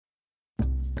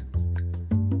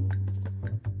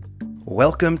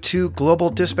Welcome to Global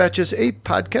Dispatches, a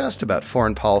podcast about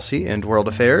foreign policy and world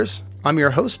affairs. I'm your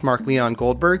host, Mark Leon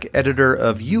Goldberg, editor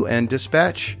of UN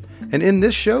Dispatch. And in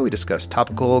this show, we discuss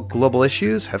topical global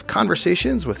issues, have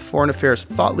conversations with foreign affairs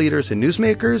thought leaders and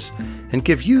newsmakers, and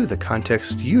give you the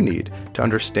context you need to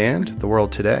understand the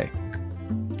world today.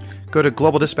 Go to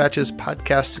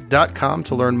globaldispatchespodcast.com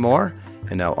to learn more.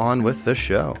 And now on with the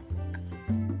show.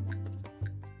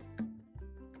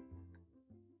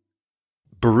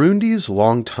 Burundi's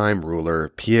longtime ruler,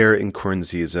 Pierre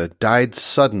Nkurunziza, died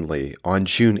suddenly on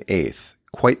June 8th,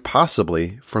 quite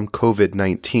possibly from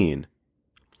COVID-19.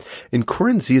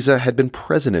 Nkurunziza had been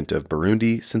president of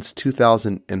Burundi since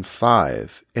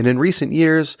 2005, and in recent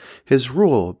years, his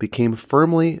rule became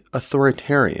firmly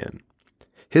authoritarian.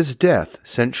 His death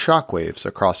sent shockwaves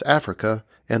across Africa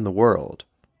and the world.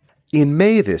 In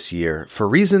May this year, for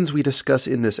reasons we discuss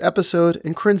in this episode,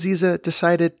 Nkurunziza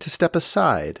decided to step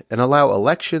aside and allow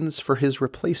elections for his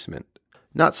replacement.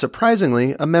 Not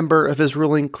surprisingly, a member of his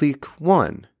ruling clique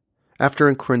won.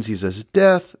 After Nkurunziza's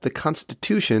death, the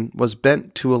constitution was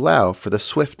bent to allow for the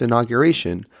swift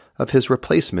inauguration of his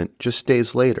replacement just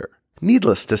days later.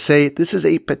 Needless to say, this is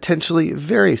a potentially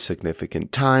very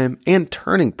significant time and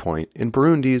turning point in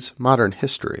Burundi's modern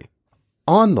history.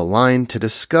 On the line to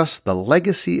discuss the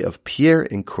legacy of Pierre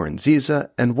Nkurunziza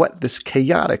and what this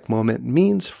chaotic moment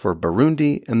means for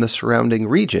Burundi and the surrounding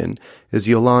region is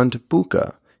Yolande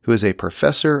Bouka, who is a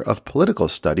professor of political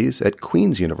studies at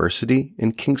Queen's University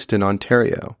in Kingston,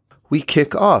 Ontario. We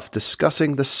kick off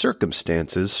discussing the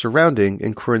circumstances surrounding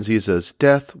Nkurunziza's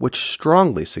death, which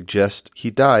strongly suggest he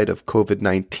died of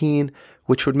COVID-19,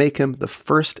 which would make him the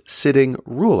first sitting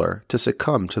ruler to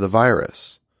succumb to the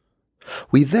virus.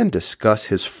 We then discuss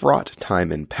his fraught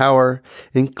time in power,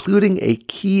 including a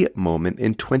key moment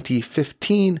in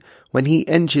 2015 when he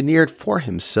engineered for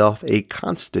himself a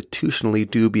constitutionally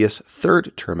dubious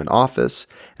third term in office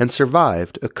and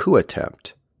survived a coup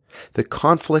attempt. The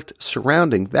conflict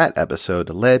surrounding that episode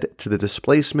led to the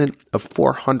displacement of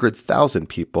 400,000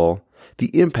 people, the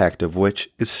impact of which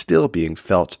is still being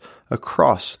felt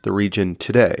across the region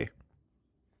today.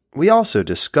 We also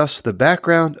discuss the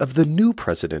background of the new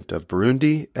president of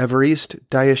Burundi, Évariste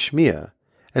Ndayishimiye,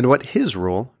 and what his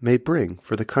rule may bring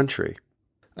for the country.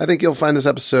 I think you'll find this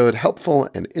episode helpful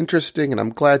and interesting, and I'm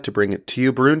glad to bring it to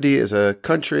you. Burundi is a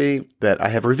country that I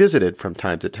have revisited from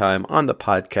time to time on the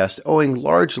podcast, owing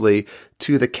largely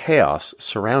to the chaos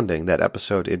surrounding that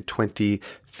episode in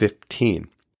 2015.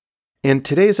 And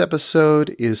today's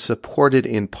episode is supported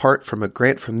in part from a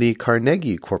grant from the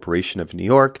Carnegie Corporation of New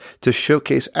York to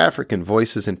showcase African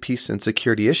voices in peace and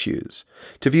security issues.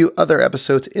 To view other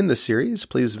episodes in the series,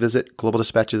 please visit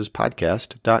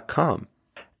globaldispatchespodcast.com.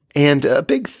 And a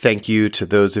big thank you to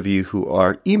those of you who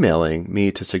are emailing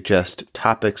me to suggest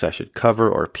topics I should cover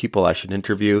or people I should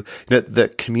interview.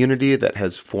 The community that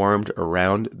has formed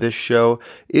around this show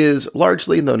is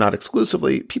largely, though not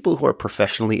exclusively, people who are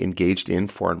professionally engaged in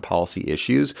foreign policy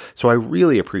issues. So I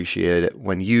really appreciate it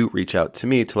when you reach out to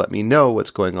me to let me know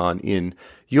what's going on in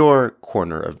your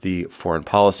corner of the foreign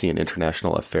policy and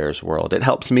international affairs world. It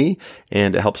helps me,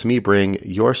 and it helps me bring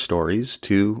your stories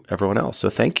to everyone else. So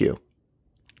thank you.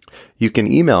 You can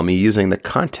email me using the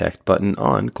contact button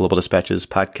on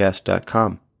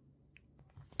globaldispatchespodcast.com.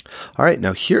 All right,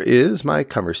 now here is my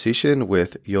conversation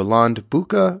with Yolande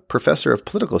Bouka, professor of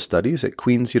political studies at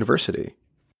Queen's University.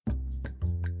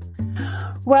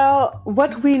 Well,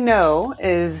 what we know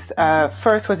is,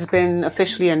 first, what's been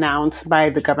officially announced by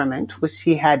the government, which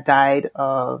he had died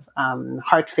of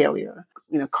heart failure,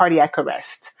 cardiac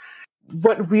arrest.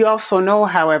 What we also know,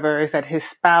 however, is that his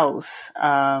spouse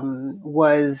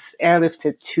was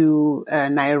airlifted to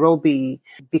Nairobi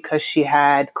because she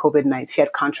had COVID-19. She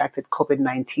had contracted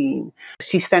COVID-19.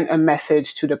 She sent a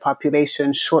message to the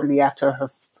population shortly after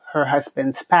her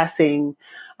husband's passing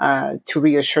to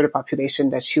reassure the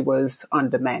population that she was on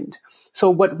the mend. So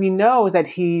what we know is that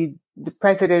the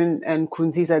President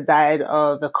Nkurunziza died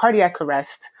of a cardiac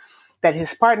arrest, that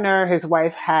his partner, his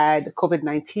wife, had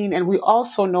COVID-19. And we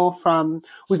also know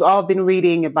we've all been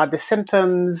reading about the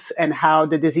symptoms and how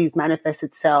the disease manifests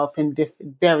itself in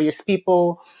various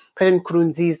people. President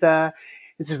Nkurunziza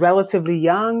is relatively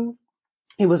young.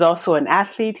 He was also an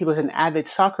athlete. He was an avid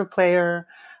soccer player.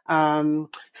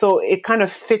 So it kind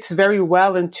of fits very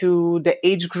well into the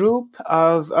age group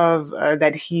of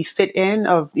that he fit in,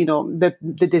 of,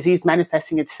 the disease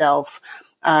manifesting itself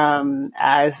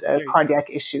as cardiac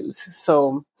issues.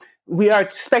 So we are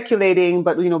speculating,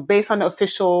 but, based on the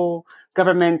official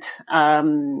government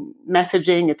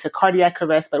messaging. It's a cardiac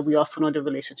arrest, but we also know the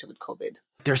relationship with COVID.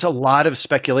 There's a lot of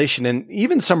speculation and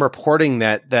even some reporting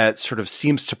that sort of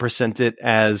seems to present it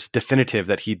as definitive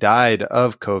that he died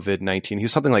of COVID-19. He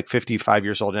was something like 55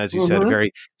 years old. And as you said, a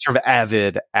very sort of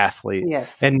avid athlete.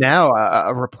 Yes. And now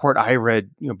a report I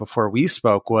read, before we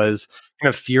spoke was kind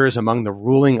of fears among the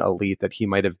ruling elite that he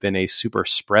might have been a super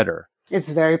spreader.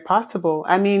 It's very possible.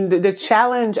 I mean, the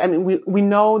challenge, we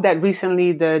know that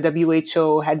recently the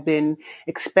WHO had been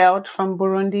expelled from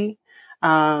Burundi.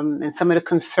 And some of the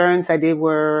concerns that they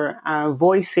were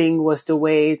voicing was the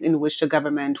ways in which the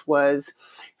government was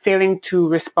failing to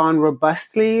respond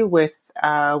robustly with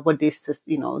what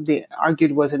they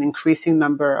argued was an increasing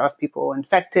number of people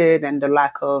infected and the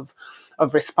lack of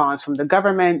response from the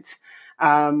government.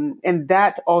 And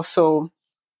that also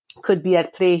could be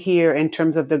at play here in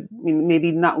terms of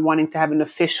maybe not wanting to have an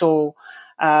official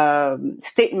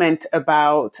statement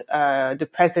about the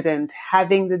president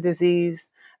having the disease,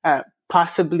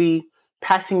 possibly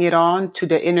passing it on to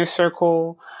the inner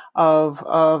circle of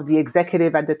the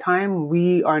executive at the time.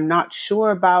 We are not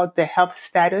sure about the health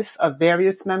status of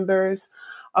various members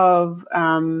of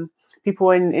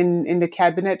people in the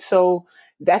cabinet. So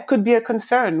that could be a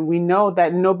concern. We know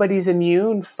that nobody's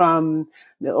immune from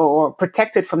or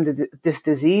protected from this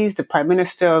disease. The Prime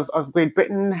Minister of Great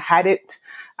Britain had it,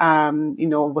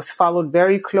 was followed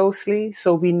very closely.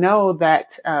 So we know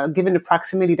that, given the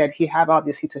proximity that he had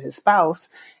obviously to his spouse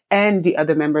and the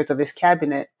other members of his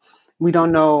cabinet, we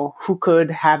don't know who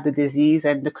could have the disease,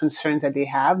 and the concerns that they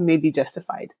have may be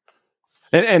justified.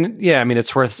 And yeah,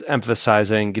 it's worth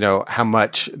emphasizing, how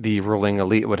much the ruling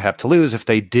elite would have to lose if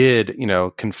they did,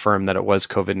 confirm that it was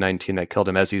COVID-19 that killed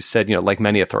him. As you said, like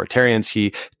many authoritarians,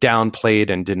 he downplayed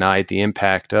and denied the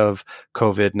impact of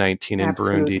COVID-19 in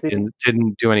Burundi,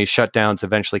 didn't do any shutdowns,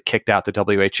 eventually kicked out the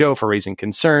WHO for raising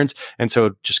concerns. And so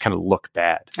it just kind of looked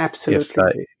bad.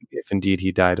 Absolutely. If indeed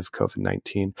he died of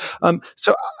COVID-19.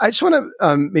 So I just want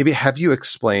to maybe have you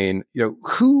explain,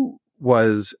 who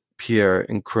was Pierre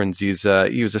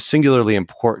Nkurunziza? He was a singularly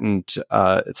important,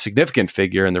 significant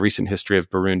figure in the recent history of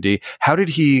Burundi. How did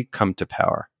he come to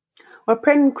power? Well,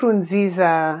 Pierre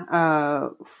Nkurunziza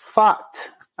fought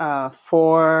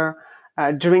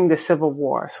during the Civil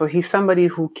War. So he's somebody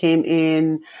who came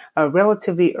in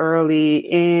relatively early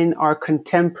in our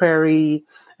contemporary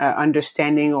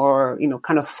understanding or,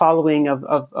 kind of following of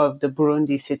the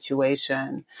Burundi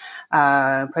situation.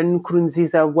 Pierre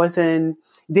Nkurunziza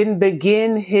didn't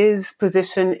begin his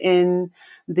position in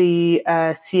the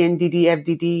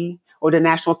CNDD-FDD, or the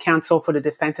National Council for the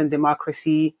Defense and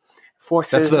Democracy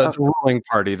Forces. That's the ruling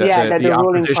party, the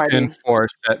opposition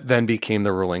force that then became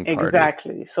the ruling party.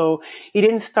 Exactly. So he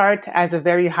didn't start as a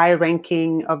very high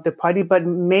ranking of the party, but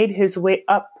made his way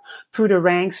up through the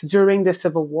ranks during the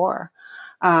Civil War.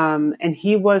 And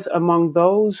he was among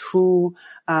those who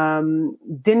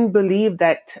didn't believe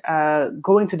that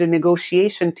going to the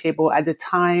negotiation table at the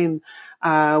time,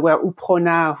 where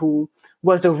UPRONA, who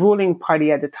was the ruling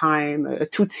party at the time, a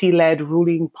Tutsi-led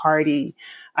ruling party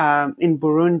in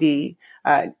Burundi,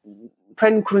 Pierre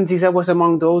Nkurunziza was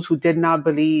among those who did not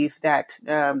believe that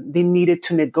they needed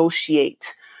to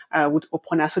negotiate with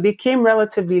UPRONA. So they came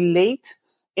relatively late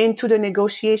into the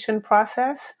negotiation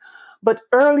process, but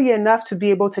early enough to be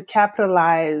able to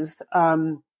capitalize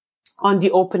on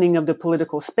the opening of the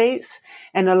political space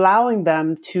and allowing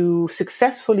them to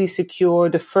successfully secure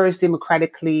the first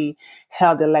democratically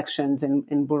held elections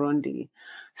in Burundi.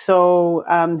 So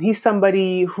he's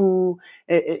somebody who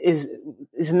is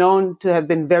known to have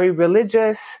been very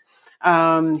religious.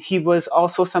 He was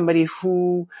also somebody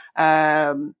who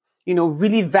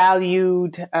really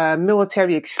valued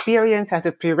military experience as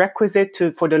a prerequisite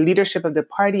for the leadership of the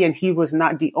party, and he was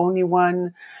not the only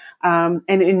one. And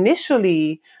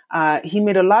initially, he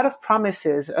made a lot of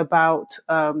promises about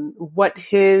what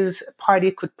his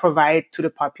party could provide to the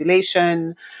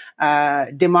population,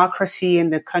 democracy in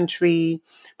the country,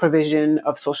 provision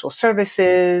of social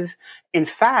services. In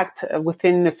fact,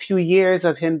 within a few years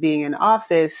of him being in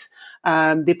office,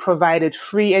 they provided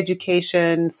free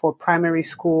education for primary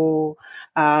school,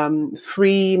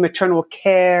 free maternal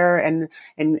care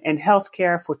and health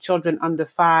care for children under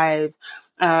 5.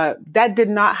 That did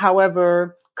not,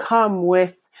 however, come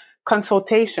with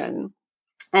consultation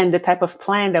and the type of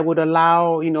plan that would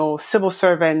allow, civil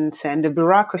servants and the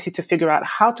bureaucracy to figure out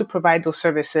how to provide those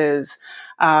services,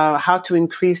 how to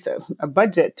increase a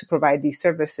budget to provide these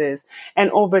services. And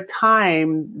over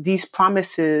time, these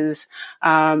promises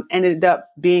ended up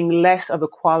being less of a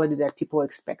quality that people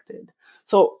expected.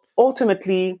 So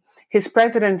ultimately, his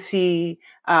presidency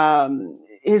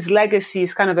his legacy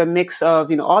is kind of a mix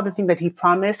of, all the things that he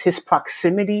promised, his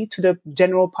proximity to the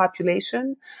general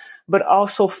population, but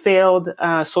also failed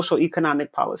social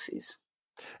economic policies.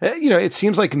 It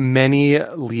seems like many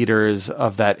leaders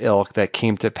of that ilk that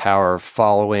came to power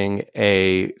following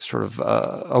a sort of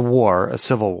a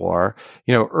civil war,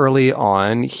 early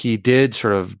on, he did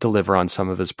sort of deliver on some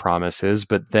of his promises,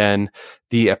 but then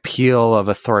the appeal of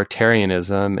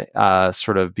authoritarianism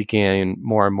sort of became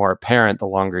more and more apparent the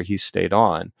longer he stayed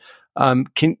on.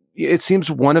 It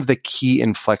seems one of the key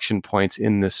inflection points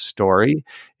in this story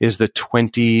is the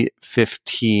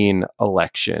 2015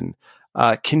 election.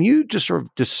 Can you just sort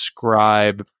of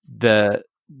describe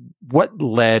what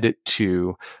led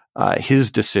to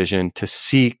his decision to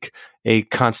seek a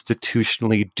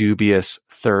constitutionally dubious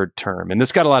third term? And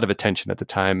this got a lot of attention at the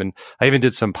time, and I even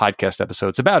did some podcast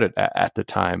episodes about it at the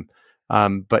time.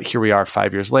 But here we are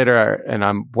 5 years later, and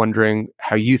I'm wondering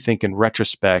how you think in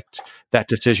retrospect that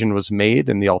decision was made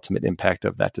and the ultimate impact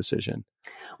of that decision.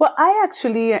 Well, I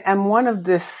actually am one of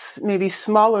this maybe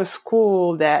smaller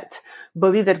school that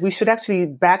believe that we should actually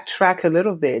backtrack a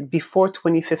little bit before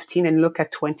 2015 and look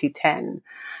at 2010.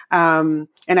 And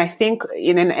I think,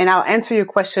 and I'll answer your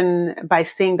question by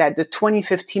saying that the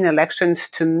 2015 elections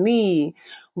to me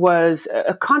was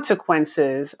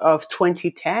consequences of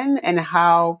 2010 and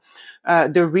how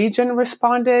the region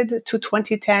responded to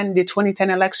the 2010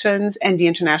 elections, and the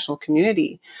international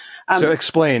community. So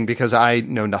explain, because I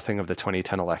know nothing of the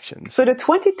 2010 elections. So the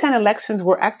 2010 elections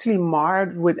were actually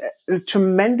marred with a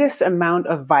tremendous amount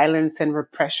of violence and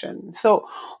repression. So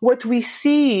what we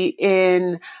see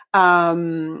in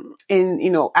after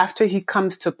he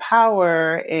comes to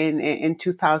power in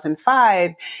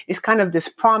 2005 is kind of this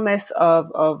promise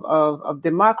of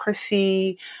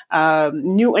democracy,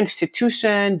 new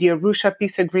institution, the Arusha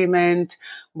Peace Agreement,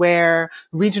 where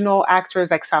regional actors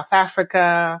like South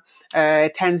Africa,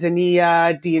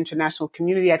 Tanzania, the international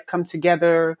community had come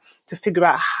together to figure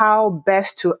out how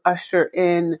best to usher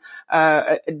in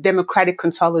a democratic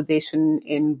consolidation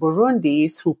in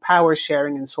Burundi through power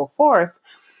sharing and so forth.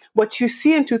 What you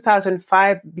see in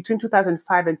 2005, between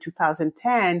 2005 and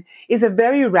 2010, is a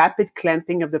very rapid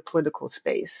clamping of the political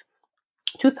space.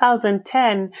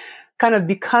 2010 kind of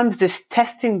becomes this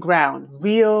testing ground,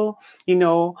 real,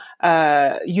 universal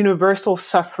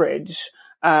suffrage,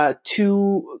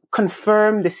 to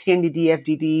confirm the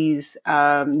CNDD-FDD's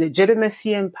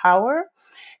legitimacy and power.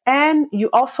 And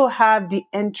you also have the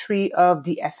entry of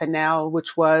the FNL,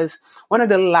 which was one of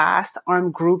the last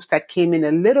armed groups that came in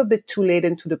a little bit too late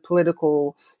into the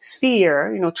political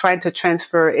sphere, trying to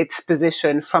transfer its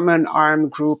position from an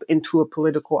armed group into a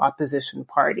political opposition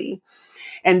party.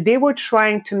 And they were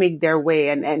trying to make their way.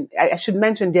 And I should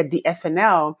mention that the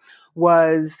FNL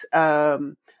was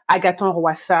Agathon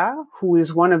Rwasa, who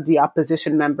is one of the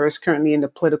opposition members currently in the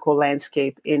political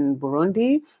landscape in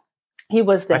Burundi. He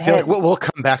was the head. I feel like we'll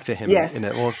come back to him. Yes.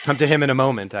 We'll come to him in a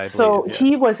moment, I believe. So yes.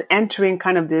 He was entering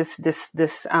kind of this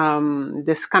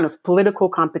kind of political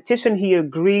competition. He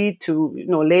agreed to,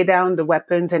 lay down the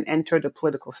weapons and enter the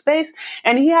political space.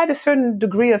 And he had a certain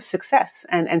degree of success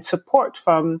and support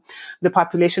from the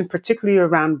population, particularly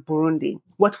around Burundi.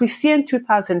 What we see in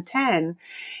 2010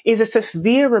 is a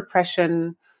severe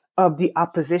repression of the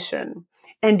opposition.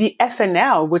 And the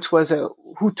FNL, which was a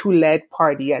Hutu-led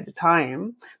party at the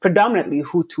time, predominantly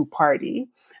Hutu party,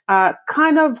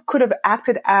 kind of could have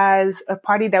acted as a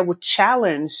party that would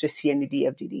challenge the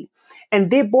CNDD-FDD.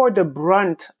 And they bore the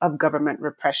brunt of government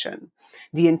repression.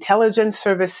 The intelligence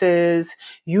services,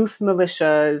 youth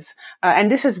militias, and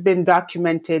this has been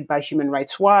documented by Human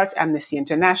Rights Watch, Amnesty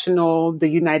International, the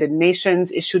United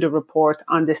Nations issued a report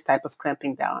on this type of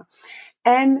clamping down.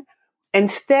 And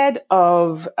instead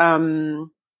of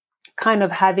kind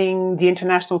of having the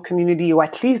international community, or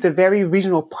at least the very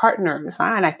regional partners,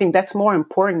 and I think that's more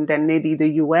important than maybe the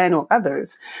UN or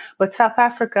others, but South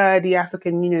Africa, the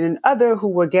African Union, and other who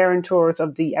were guarantors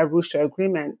of the Arusha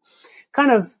Agreement, kind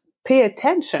of pay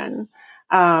attention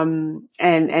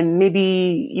and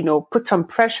maybe, put some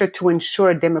pressure to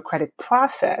ensure a democratic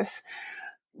process.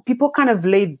 People kind of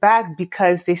laid back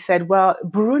because they said, well,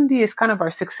 Burundi is kind of our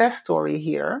success story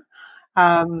here.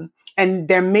 And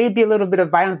there may be a little bit of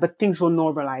violence, but things will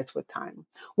normalize with time.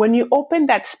 When you open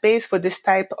that space for this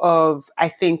type of, I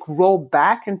think, roll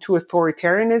back into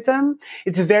authoritarianism,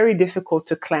 it's very difficult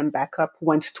to climb back up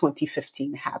once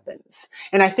 2015 happens.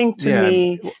 And I think to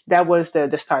me, that was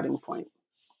the starting point.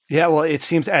 Yeah, well, it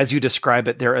seems as you describe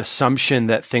it, their assumption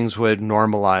that things would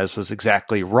normalize was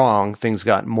exactly wrong. Things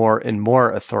got more and more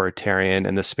authoritarian,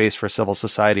 and the space for civil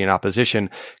society and opposition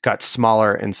got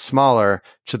smaller and smaller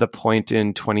to the point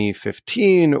in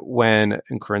 2015 when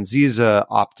Nkurunziza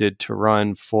opted to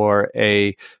run for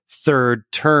a third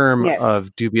term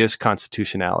of dubious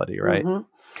constitutionality, right? Mm-hmm.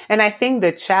 And I think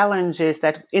the challenge is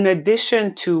that in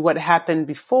addition to what happened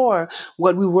before,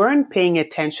 what we weren't paying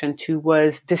attention to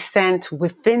was dissent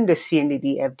within the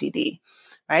CNDD-FDD,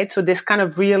 right? So this kind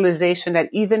of realization that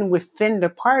even within the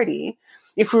party,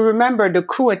 if we remember, the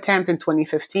coup attempt in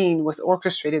 2015 was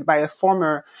orchestrated by a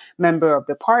former member of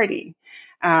the party.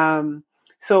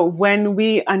 So when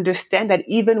we understand that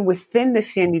even within the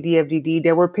CNDD-FDD,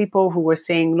 there were people who were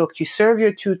saying, look, you serve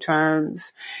your 2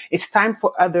 terms. It's time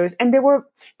for others. And there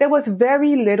was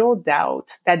very little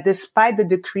doubt that despite the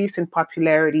decrease in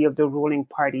popularity of the ruling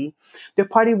party, the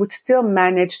party would still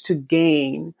manage to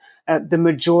gain the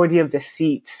majority of the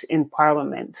seats in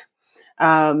parliament.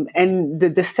 And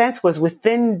the sense was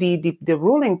within the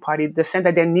ruling party, the sense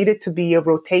that there needed to be a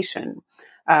rotation.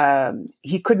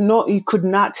 He could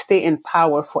not stay in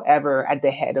power forever at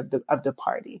the head of the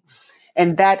party.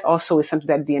 And that also is something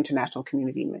that the international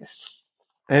community missed.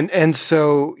 And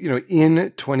so,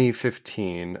 in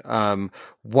 2015,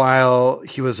 while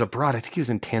he was abroad, I think he was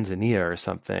in Tanzania or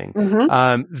something,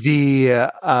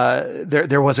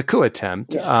 there was a coup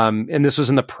attempt. Yes. And this was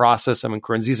in the process of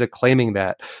Nkurunziza claiming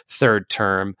that third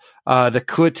term. The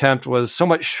coup attempt was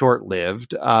somewhat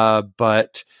short-lived,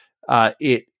 but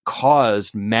it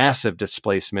caused massive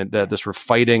displacement. This were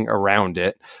fighting around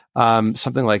it.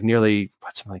 Something like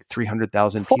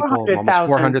 300,000 people, almost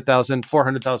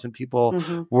 400,000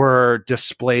 people were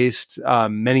displaced.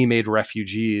 Many made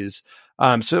refugees.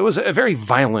 So it was a very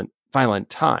violent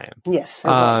time. Yes, it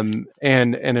was.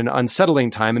 And an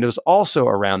unsettling time. And it was also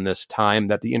around this time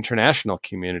that the international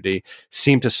community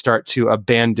seemed to start to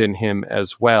abandon him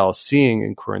as well,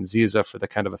 seeing Nkurunziza for the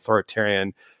kind of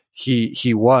authoritarian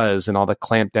he was, and all the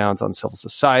clampdowns on civil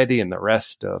society and the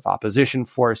rest of opposition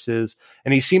forces.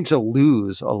 And he seemed to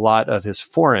lose a lot of his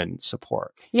foreign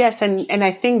support. Yes. And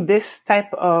I think this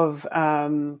type of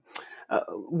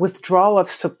withdrawal of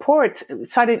support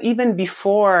started even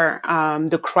before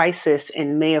the crisis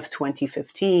in May of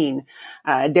 2015.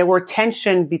 There were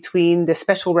tension between the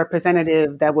special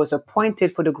representative that was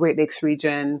appointed for the Great Lakes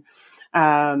region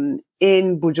in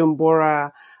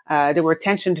Bujumbura. There were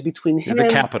tensions between him. The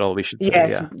capital, we should say.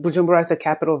 Yes, Bujumbura is the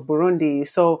capital of Burundi.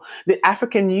 So the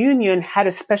African Union had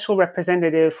a special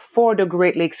representative for the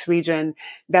Great Lakes region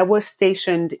that was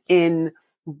stationed in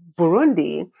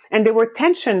Burundi. And there were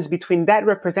tensions between that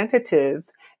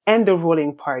representative and the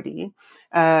ruling party.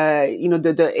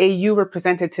 The AU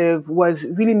representative was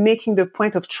really making the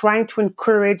point of trying to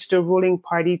encourage the ruling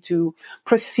party to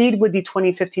proceed with the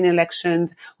 2015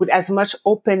 elections with as much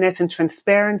openness and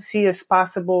transparency as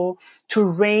possible, to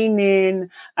rein in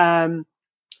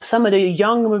some of the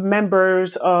young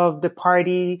members of the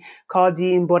party called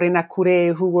the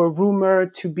Imbonerakure, who were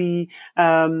rumored to be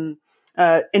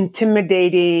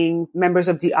intimidating members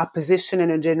of the opposition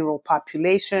and the general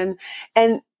population.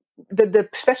 And the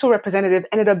special representative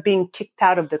ended up being kicked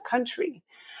out of the country.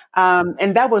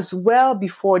 And that was well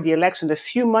before the election, a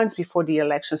few months before the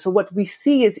election. So what we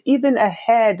see is even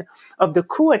ahead of the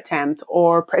coup attempt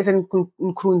or President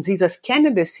Nkurunziza's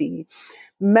candidacy,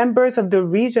 members of the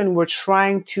region were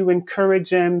trying to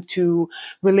encourage him to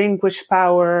relinquish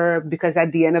power because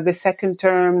at the end of his second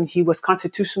term, he was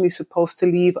constitutionally supposed to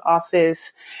leave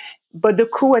office. But the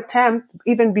coup attempt,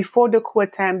 even before the coup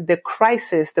attempt, the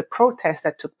crisis, the protest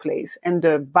that took place and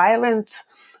the violence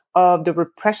of the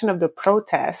repression of the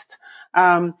protest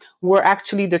were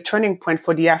actually the turning point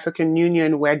for the African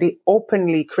Union, where they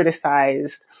openly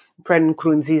criticized President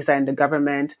Nkurunziza and the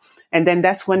government. And then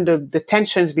that's when the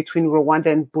tensions between Rwanda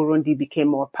and Burundi became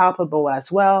more palpable as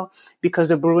well, because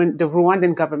the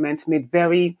Rwandan government made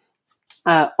very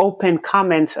open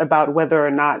comments about whether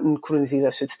or not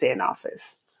Nkurunziza should stay in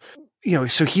office.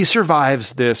 So he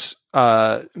survives this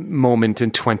moment in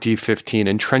 2015,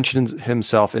 entrenches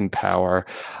himself in power.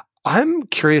 I'm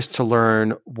curious to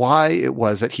learn why it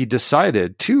was that he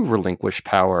decided to relinquish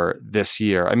power this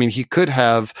year. I mean, he could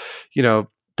have,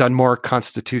 done more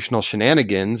constitutional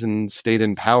shenanigans and stayed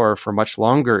in power for much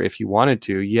longer if he wanted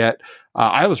to. Yet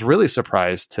I was really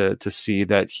surprised to see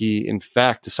that he, in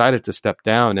fact, decided to step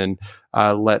down and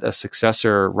let a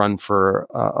successor run for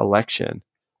election.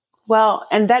 Well,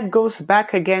 and that goes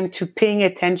back again to paying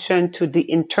attention to the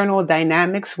internal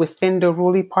dynamics within the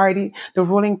ruling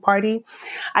party.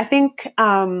 I think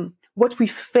what we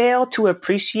fail to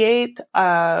appreciate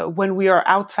when we are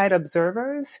outside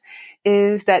observers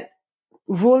is that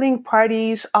ruling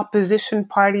parties, opposition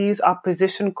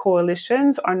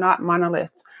coalitions are not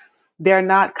monolith. They're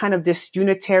not kind of this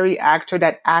unitary actor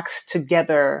that acts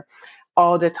together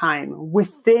all the time.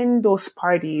 Within those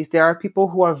parties, there are people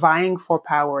who are vying for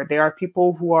power. There are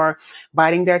people who are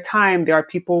biding their time. There are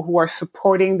people who are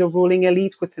supporting the ruling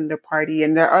elite within the party,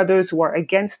 and there are others who are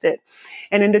against it.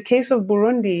 And in the case of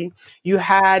Burundi, you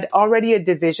had already a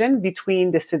division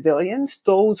between the civilians,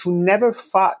 those who never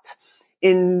fought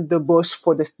in the bush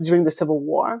during the Civil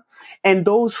War, and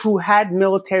those who had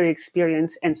military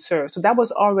experience and served. So that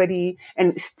was already,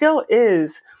 and still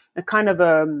is, a kind of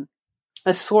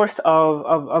a source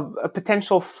of a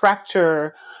potential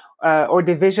fracture or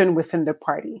division within the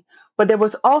party. But there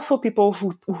was also people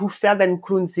who felt that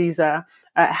Nkurunziza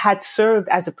had served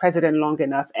as a president long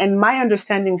enough. And my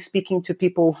understanding, speaking to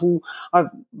people who are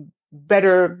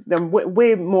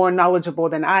way more knowledgeable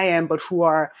than I am, but who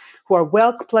are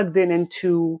well plugged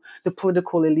into the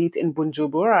political elite in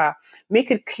Bujumbura,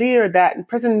 make it clear that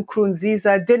President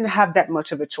Nkurunziza didn't have that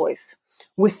much of a choice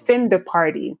within the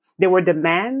party. There were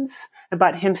demands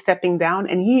about him stepping down,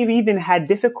 and he even had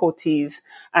difficulties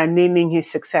naming his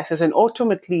successors. And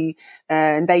ultimately,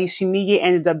 Ndayishimiye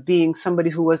ended up being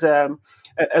somebody who was a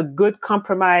good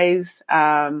compromise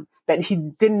that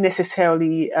he didn't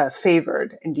necessarily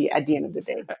favored at the end of the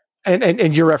day.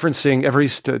 And you're referencing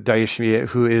Évariste Ndayishimiye,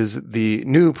 who is the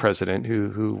new president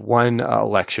who won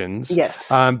elections. Yes.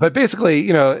 But basically,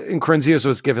 Nkurunziza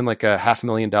was given like a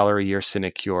 $500,000 a year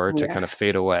sinecure to kind of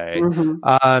fade away.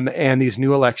 Mm-hmm. And these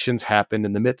new elections happened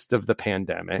in the midst of the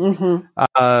pandemic,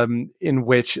 mm-hmm. In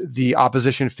which the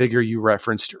opposition figure you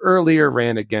referenced earlier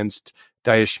ran against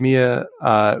Ndayishimiye,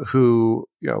 who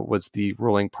was the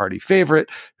ruling party favorite,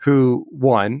 who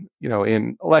won,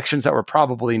 in elections that were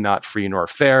probably not free nor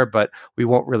fair, but we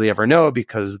won't really ever know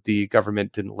because the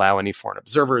government didn't allow any foreign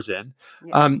observers in.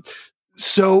 Yeah.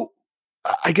 So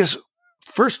I guess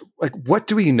first, what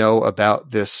do we know about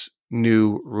this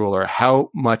new ruler? How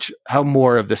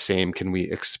more of the same can we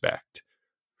expect?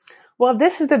 Well,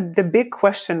 this is the big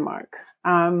question mark.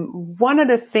 One of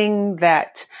the things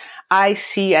that I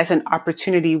see as an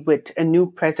opportunity with a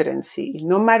new presidency,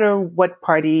 no matter what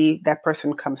party that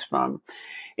person comes from,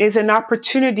 is an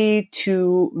opportunity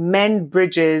to mend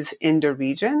bridges in the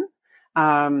region.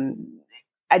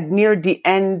 Near the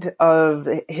end of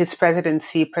his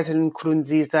presidency, President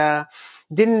Nkurunziza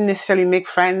didn't necessarily make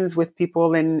friends with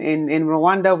people in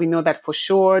Rwanda. We know that for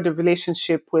sure. The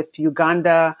relationship with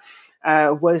Uganda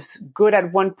was good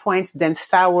at one point, then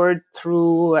soured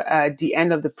through the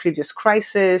end of the previous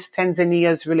crisis.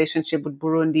 Tanzania's relationship with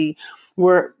Burundi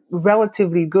were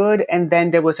relatively good, and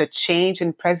then there was a change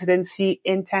in presidency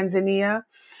in Tanzania.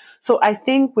 So I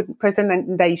think with President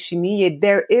Ndayishimiye,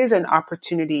 there is an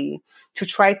opportunity to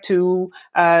try to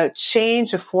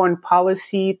change the foreign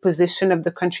policy position of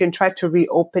the country and try to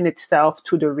reopen itself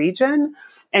to the region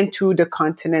and to the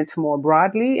continent more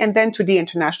broadly, and then to the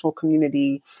international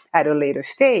community at a later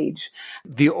stage.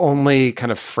 The only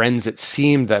kind of friends it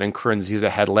seemed that Nkurunziza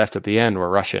had left at the end were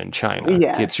Russia and China.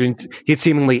 Yes. He had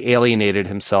seemingly alienated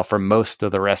himself from most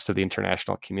of the rest of the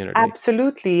international community.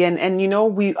 Absolutely. And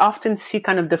we often see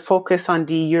kind of the focus on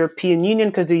the European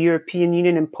Union because the European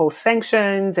Union imposed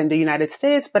sanctions and the United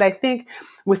States. But I think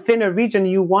within a region,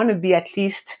 you want to be at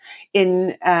least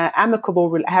in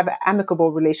have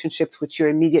amicable relationships with your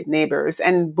immediate neighbors.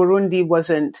 And Burundi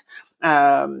wasn't,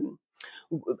 at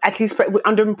least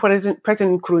under President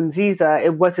Nkurunziza,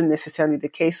 it wasn't necessarily the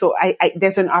case. So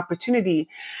there's an opportunity.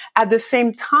 At the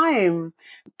same time,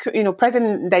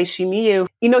 President Ndayishimiye,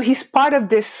 he's part of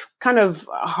this kind of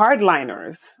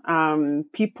hardliners,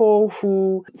 people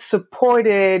who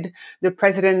supported the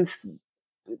President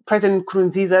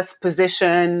Nkurunziza's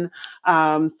position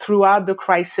throughout the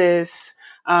crisis.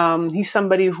 He's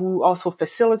somebody who also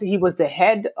he was the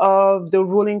head of the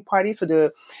ruling party, so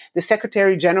the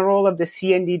Secretary General of the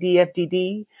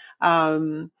CNDD-FDD.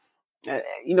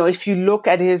 If you look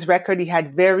at his record, he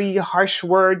had very harsh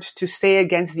words to say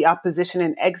against the opposition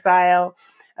in exile.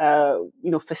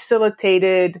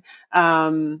 Facilitated,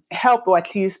 helped, or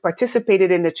at least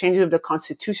participated in the changing of the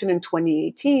constitution in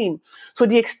 2018. So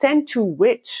the extent to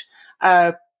which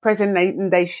President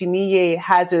Ndayishimiye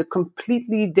has a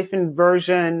completely different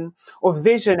version or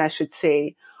vision, I should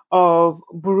say, of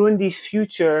Burundi's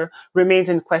future remains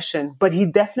in question. But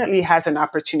he definitely has an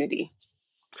opportunity.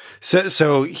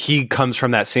 So he comes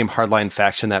from that same hardline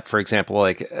faction that, for example,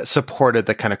 supported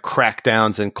the kind of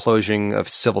crackdowns and closing of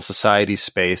civil society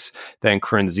space that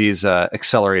Nkurunziza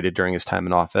accelerated during his time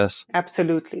in office.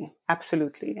 Absolutely.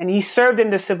 Absolutely. And he served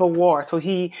in the Civil War. So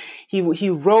he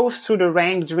rose through the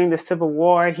rank during the Civil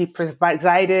War. He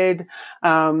presided,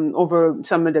 over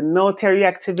some of the military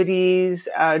activities,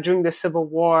 during the Civil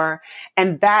War.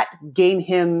 And that gained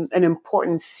him an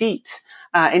important seat,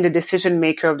 in the decision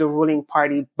maker of the ruling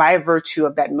party by virtue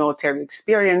of that military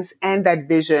experience and that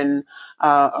vision,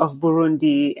 of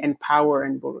Burundi and power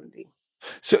in Burundi.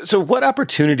 So what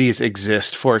opportunities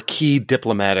exist for key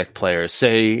diplomatic players,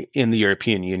 say in the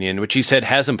European Union, which you said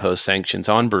has imposed sanctions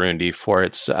on Burundi for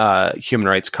its human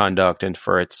rights conduct and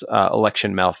for its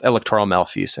electoral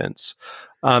malfeasance?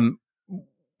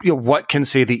 What can,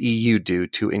 say, the EU do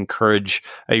to encourage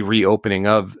a reopening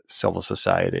of civil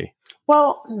society?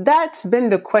 Well, that's been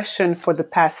the question for the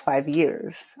past 5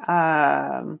 years.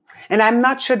 And I'm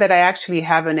not sure that I actually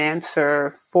have an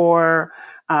answer for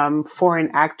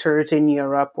foreign actors in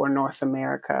Europe or North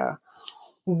America.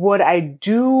 What I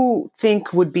do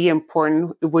think would be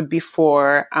important would be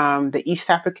for the East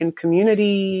African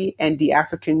community and the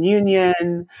African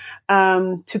Union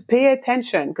to pay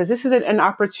attention, because this is an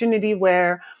opportunity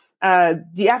where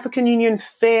the African Union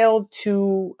failed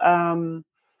to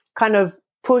kind of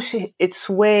push its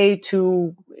way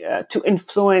to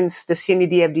influence the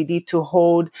CNDD-FDD to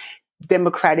hold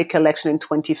democratic election in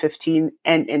 2015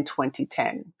 and in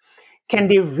 2010. Can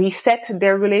they reset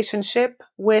their relationship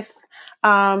with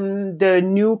the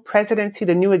new presidency,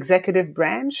 the new executive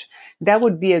branch? That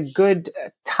would be a good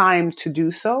time to do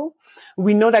so.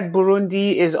 We know that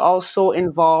Burundi is also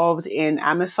involved in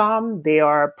AMISOM. They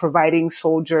are providing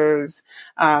soldiers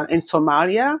in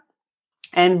Somalia,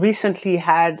 and recently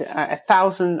had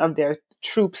 1,000 of their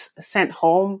troops sent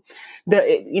home.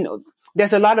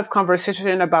 There's a lot of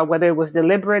conversation about whether it was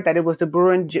deliberate, that it was the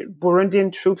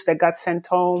Burundian troops that got sent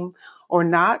home or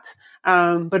not.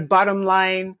 But bottom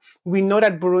line, we know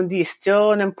that Burundi is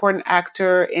still an important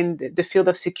actor in the field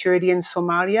of security in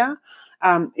Somalia.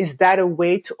 Is that a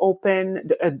way to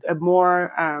open a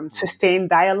more sustained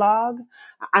dialogue?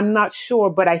 I'm not sure,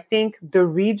 but I think the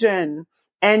region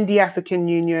and the African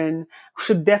Union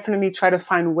should definitely try to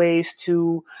find ways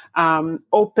to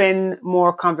open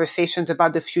more conversations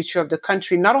about the future of the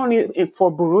country, not only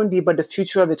for Burundi, but the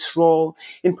future of its role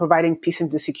in providing peace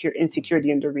and security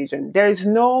in the region. There is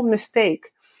no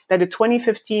mistake that the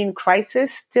 2015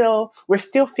 crisis we're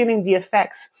still feeling the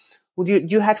effects.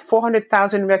 You had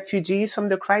 400,000 refugees from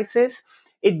the crisis.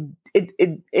 It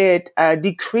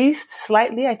decreased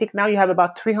slightly. I think now you have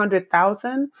about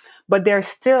 300,000, but they're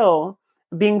still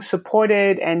being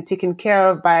supported and taken care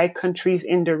of by countries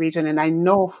in the region. And I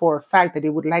know for a fact that they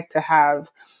would like to have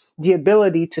the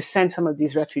ability to send some of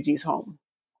these refugees home.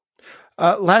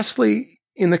 Lastly,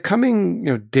 in the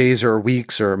coming days or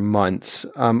weeks or months,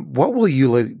 what will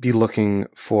you be looking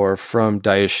for from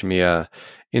Ndayishimiye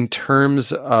in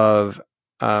terms of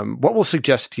what will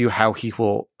suggest to you how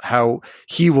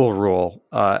he will rule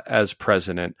as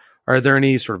president? Are there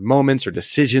any sort of moments or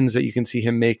decisions that you can see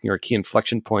him making, or key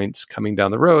inflection points coming down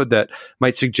the road that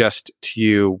might suggest to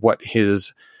you what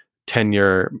his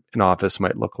tenure in office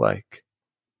might look like?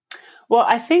 Well,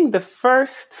 I think the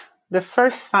first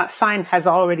sign has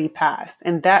already passed,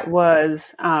 and that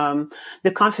was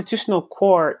the Constitutional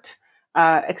Court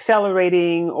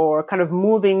accelerating or kind of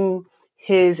moving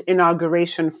his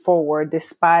inauguration forward,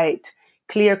 despite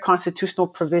clear constitutional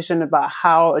provision about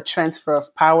how a transfer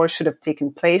of power should have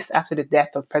taken place after the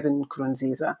death of President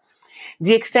Nkurunziza.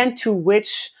 The extent to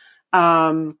which,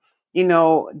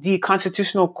 the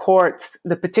Constitutional Court,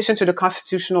 the petition to the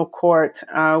Constitutional Court,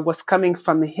 was coming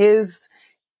from his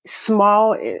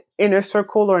small inner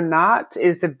circle or not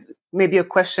is maybe a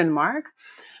question mark.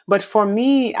 But for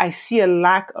me, I see a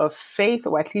lack of faith,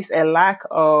 or at least a lack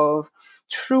of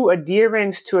true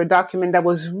adherence to a document that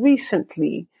was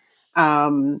recently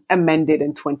amended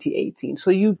in 2018.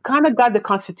 So you kind of got the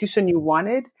constitution you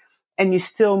wanted, and you're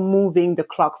still moving the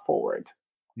clock forward.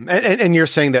 And you're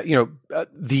saying that,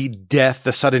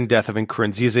 the sudden death of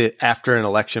Nkurunziza after an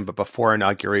election, but before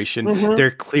inauguration, there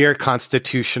are clear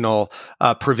constitutional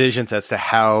provisions as to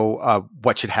how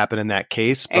what should happen in that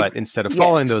case. But instead of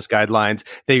following those guidelines,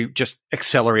 they just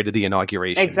accelerated the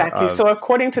inauguration. Exactly. So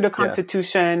according to the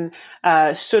Constitution,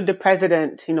 should the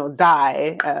president,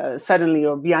 die suddenly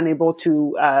or be unable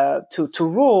to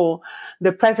rule,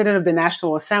 the president of the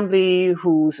National Assembly,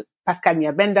 who's Pascal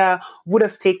Nyabenda, would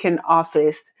have taken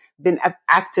office, would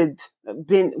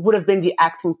have been the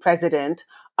acting president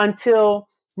until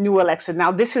new election.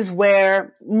 Now, this is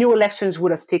where new elections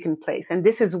would have taken place. And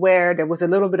this is where there was a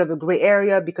little bit of a gray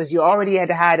area, because you already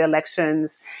had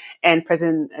elections and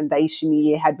President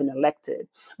Ndayishimiye had been elected.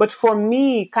 But for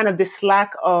me, kind of this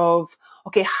lack of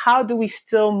okay, how do we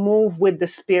still move with the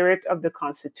spirit of the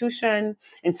Constitution,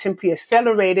 and simply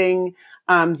accelerating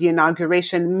the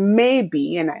inauguration may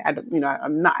be, and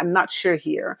I'm not sure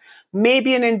here,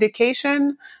 maybe an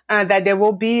indication that there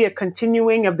will be a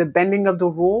continuing of the bending of the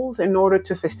rules in order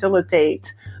to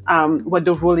facilitate what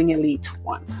the ruling elite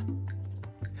wants.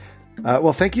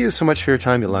 Well, thank you so much for your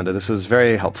time, Yolande. This was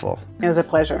very helpful. It was a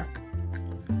pleasure.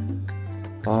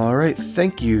 All right.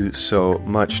 Thank you so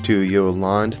much to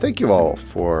Yolande. Thank you all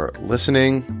for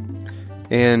listening.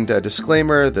 And a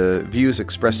disclaimer, the views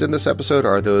expressed in this episode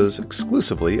are those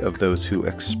exclusively of those who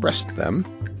expressed them.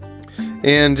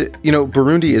 And,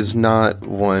 Burundi is not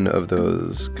one of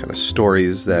those kind of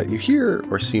stories that you hear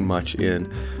or see much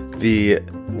in the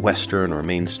Western or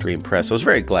mainstream press. I was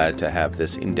very glad to have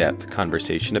this in-depth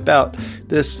conversation about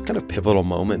this kind of pivotal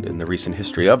moment in the recent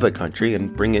history of the country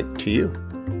and bring it to you.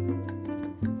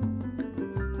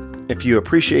 If you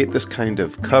appreciate this kind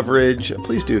of coverage,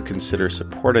 please do consider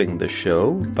supporting the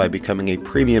show by becoming a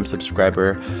premium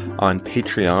subscriber on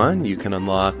Patreon. You can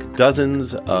unlock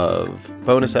dozens of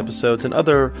bonus episodes and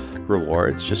other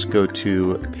rewards. Just go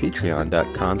to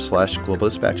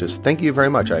patreon.com/globaldispatches. Thank you very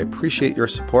much. I appreciate your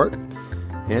support,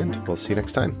 and we'll see you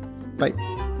next time. Bye.